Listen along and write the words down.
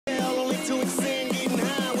to extend, getting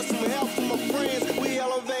high with some help from my friends. We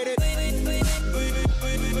elevated. We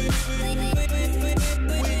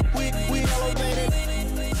elevated.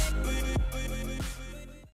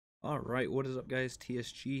 Alright, what is up guys,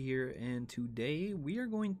 TSG here, and today we are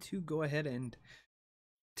going to go ahead and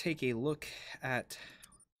take a look at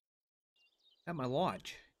my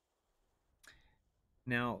lodge.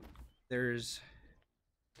 Now, there's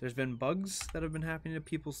been bugs that have been happening to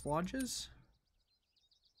people's lodges,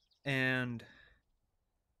 and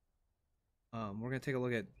we're going to take a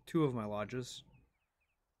look at two of my lodges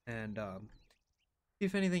and see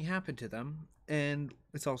if anything happened to them, and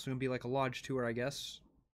it's also going to be like a lodge tour, I guess,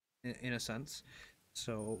 in a sense.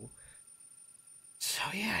 So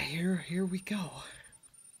yeah, here we go.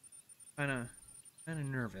 Kinda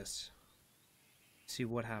nervous. See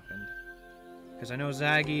what happened, because I know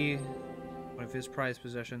Zaggy, one of his prized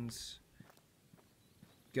possessions,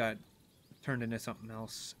 got turned into something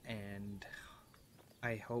else, and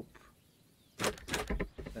I hope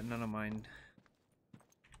that none of mine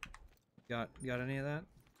got any of that.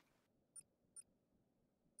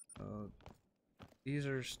 These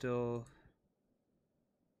are still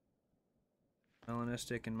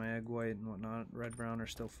melanistic, and my egg white and whatnot. Red brown are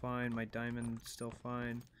still fine. My diamond still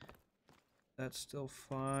fine. That's still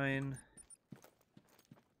fine.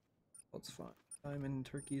 What's fine? Diamond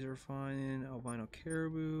turkeys are fine. Albino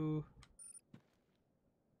caribou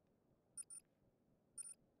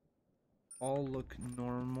all look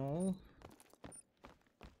normal.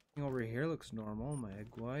 Over here looks normal. My egg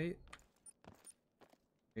white,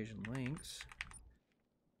 Asian lynx.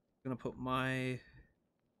 I'm gonna put my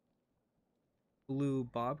blue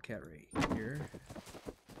bobcat right here.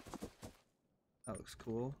 That looks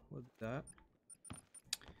cool. What's that?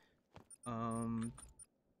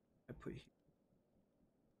 I put.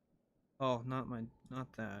 Oh, not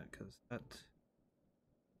that, because that's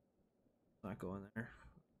not going there.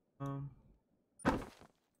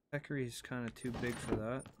 Peccary's kind of too big for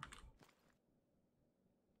that.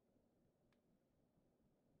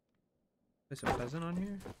 There's a pheasant on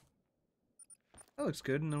here. That looks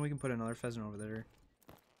good, and then we can put another pheasant over there.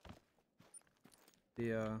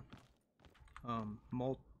 The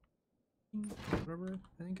molt, whatever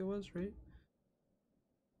I think it was, right?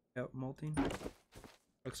 Yep, molting.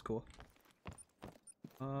 Looks cool.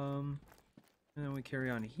 And then we carry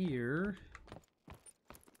on here.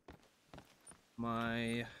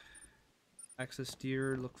 My Axis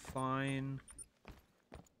deer look fine.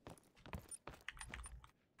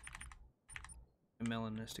 My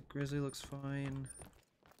melanistic grizzly looks fine.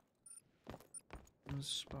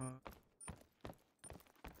 Spot.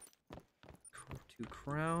 Two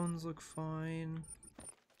crowns look fine.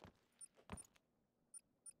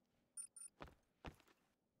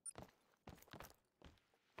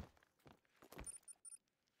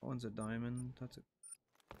 That one's a diamond. That's a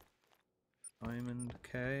diamond.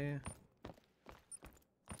 Okay.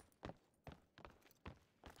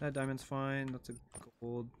 That diamond's fine. That's a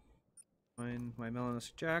gold. Fine. My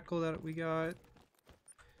melanistic jackal that we got.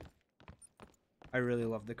 I really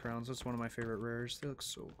love the crowns. That's one of my favorite rares. They look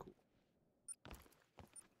so cool.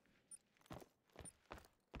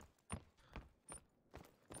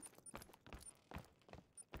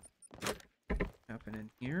 Happen in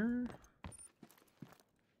here.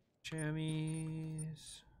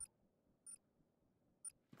 Jammies.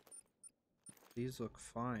 These look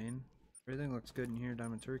fine. Everything looks good in here.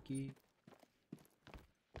 Diamond turkey.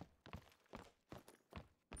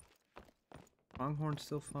 Longhorn's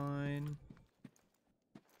still fine.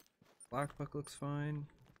 Blackbuck looks fine.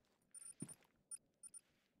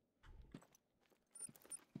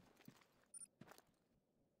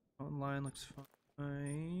 Mountain lion looks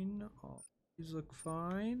fine. All these look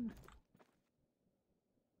fine.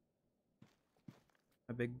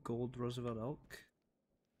 A big gold Roosevelt elk.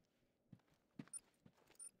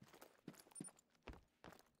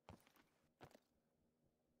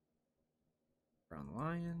 Brown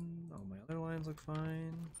lion. All my other lions look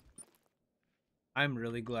fine. I'm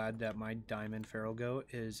really glad that my diamond feral goat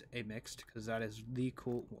is a mixed, because that is the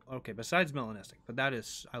cool. Okay, besides melanistic, but that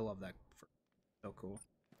is, I love that. So cool.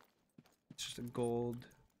 It's just a gold,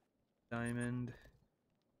 diamond,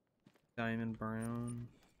 diamond brown,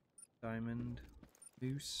 diamond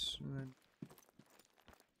moose, and then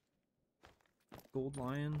gold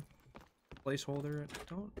lion placeholder.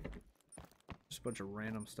 Don't. Just a bunch of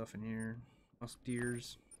random stuff in here. Musk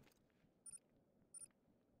deers.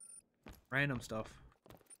 Random stuff.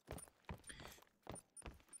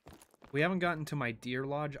 We haven't gotten to my deer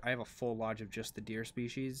lodge. I have a full lodge of just the deer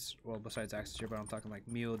species. Well, besides axis deer, but I'm talking like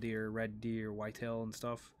mule deer, red deer, whitetail, and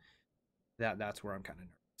stuff. That's where I'm kind of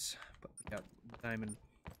nervous. But we got diamond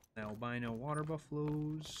Albino water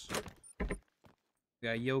buffaloes. We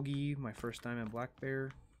got Yogi, my first time in black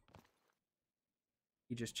bear.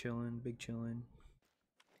 He just chilling, big chilling.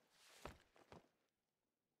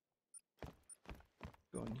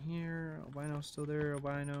 Go in here. Albino's still there.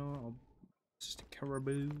 Albino. Just a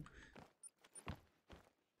caribou.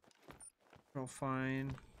 All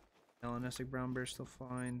fine. Melanistic brown bear still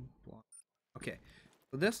fine. Okay.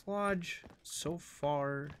 So this lodge, so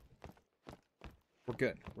far, we're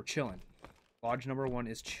good. We're chilling. Lodge number 1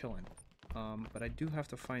 is chilling. But I do have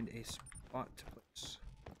to find a spot to place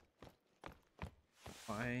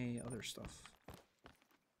my other stuff.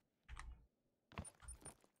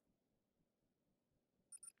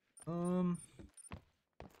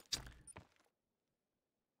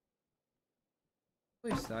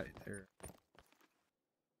 Place that there.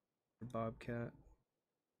 Bobcat.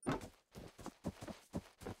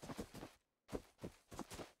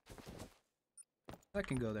 That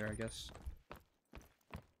can go there, I guess.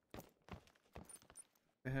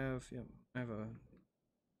 I have a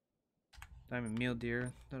diamond mule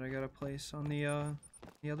deer that I gotta place on the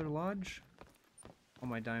other lodge. Oh,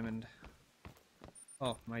 my diamond.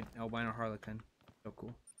 Oh, my albino harlequin. So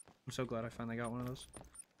cool. I'm so glad I finally got one of those.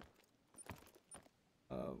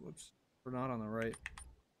 Whoops. We're not on the right.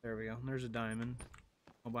 There we go. There's a diamond.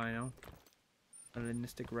 Albino.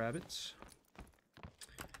 Melanistic rabbits.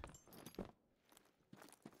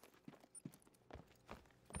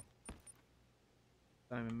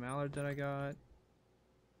 Diamond mallard that I got.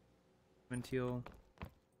 Diamond teal.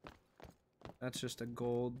 That's just a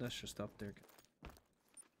gold. That's just up there.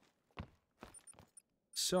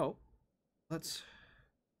 So, let's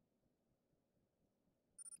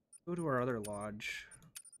go to our other lodge.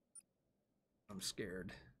 I'm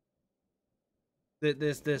scared.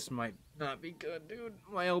 This might not be good, dude.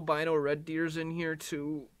 My albino red deer's in here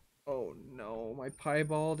too. Oh no, my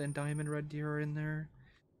piebald and diamond red deer are in there.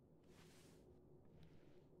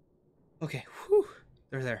 Okay, whew,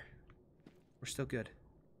 they're there. We're still good.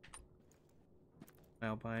 My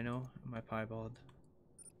albino, my piebald,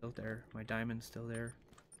 still there. My diamond's still there.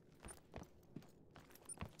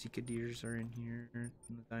 Zika deers are in here. And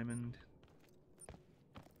the diamond.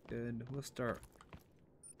 Good. We'll start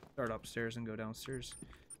upstairs and go downstairs.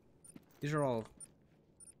 These are all.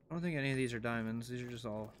 I don't think any of these are diamonds. These are just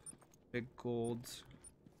all big golds.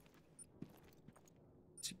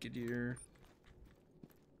 Zika deer.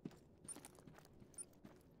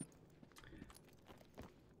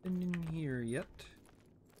 In here yet.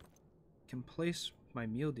 Can place my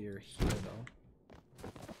mule deer here though.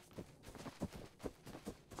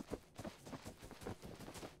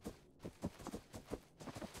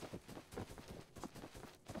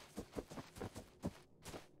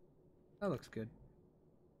 That looks good.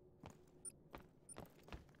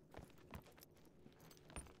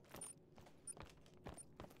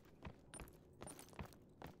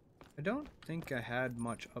 I don't think I had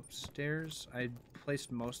much upstairs. I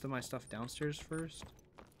placed most of my stuff downstairs first.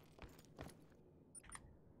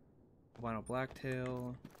 Albino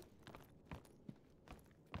blacktail.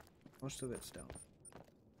 Most of it's down.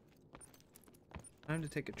 Time to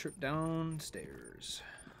take a trip downstairs.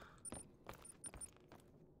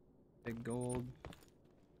 Big gold.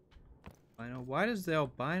 Albino. Why does the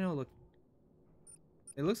albino look...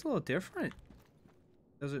 It looks a little different.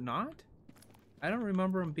 Does it not? I don't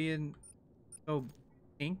remember him being so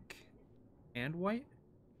pink and white.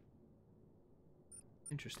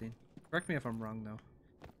 Interesting. Correct me if I'm wrong though.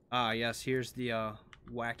 Ah, yes, here's the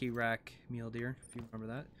wacky rack mule deer, if you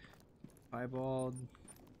remember that. Piebald.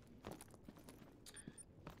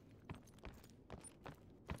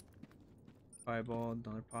 Piebald,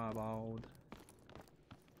 another piebald.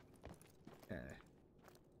 Okay.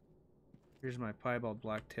 Here's my piebald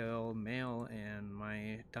blacktail male and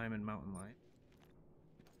my diamond mountain lion.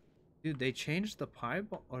 Dude, they changed the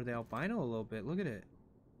piebald or the albino a little bit. Look at it.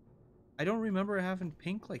 I don't remember having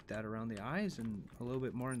pink like that around the eyes and a little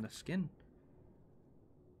bit more in the skin.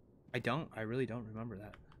 I really don't remember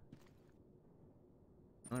that.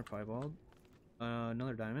 Another piebald.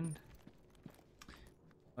 Another diamond.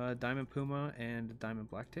 Diamond puma and diamond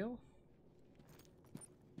blacktail.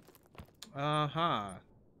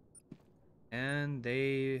 And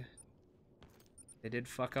they did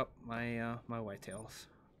fuck up my my whitetails.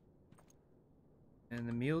 And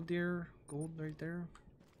the mule deer gold right there.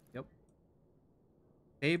 Yep.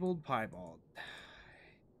 Fabled piebald.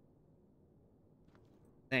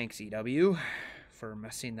 Thanks, EW, for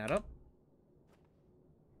messing that up.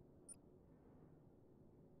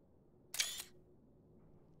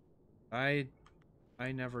 I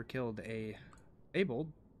never killed a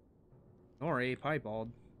fabled nor a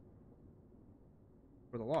piebald.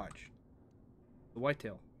 for the lodge. The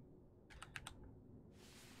whitetail.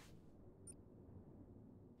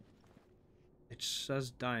 It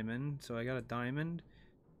says diamond, so I got a diamond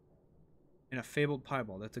and a fabled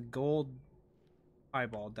piebald. That's a gold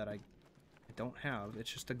piebald that I don't have.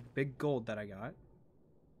 It's just a big gold that I got.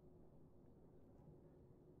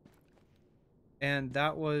 And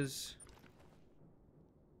that was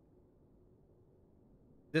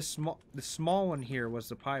the small one here was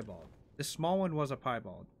the piebald. This small one was a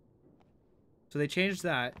piebald. So they changed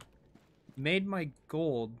that, made my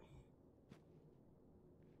gold.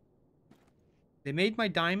 They made my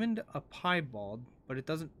diamond a piebald, but it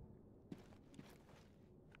doesn't.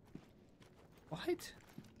 What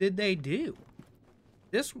did they do?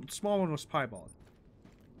 This small one was piebald.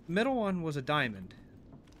 The middle one was a diamond.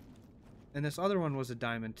 And this other one was a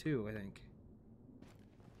diamond too, I think.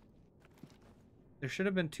 There should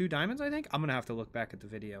have been 2 diamonds, I think. I'm going to have to look back at the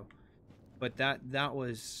video. But that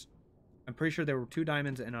was... I'm pretty sure there were 2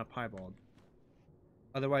 diamonds and a piebald.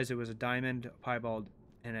 Otherwise, it was a diamond, a piebald,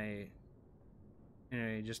 and a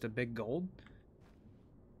just a big gold.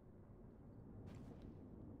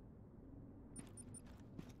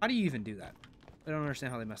 How do you even do that? I don't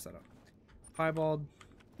understand how they messed that up. Piebald,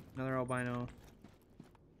 another albino,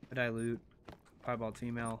 a dilute, piebald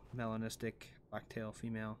female, melanistic, blacktail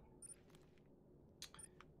female.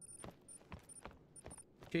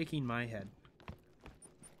 Shaking my head.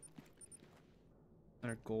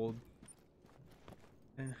 Another gold.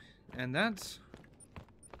 And that's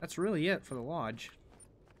really it for the lodge.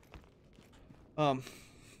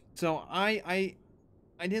 So I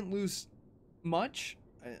didn't lose much.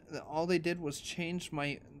 All they did was change my.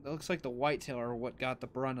 It looks like the whitetail are what got the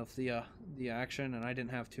brunt of the action, and I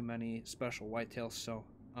didn't have too many special whitetails, so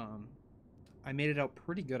I made it out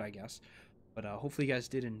pretty good, I guess. But hopefully you guys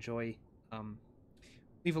did enjoy.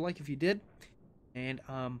 Leave a like if you did, and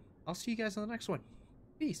I'll see you guys on the next one.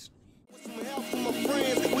 Peace. With some help from my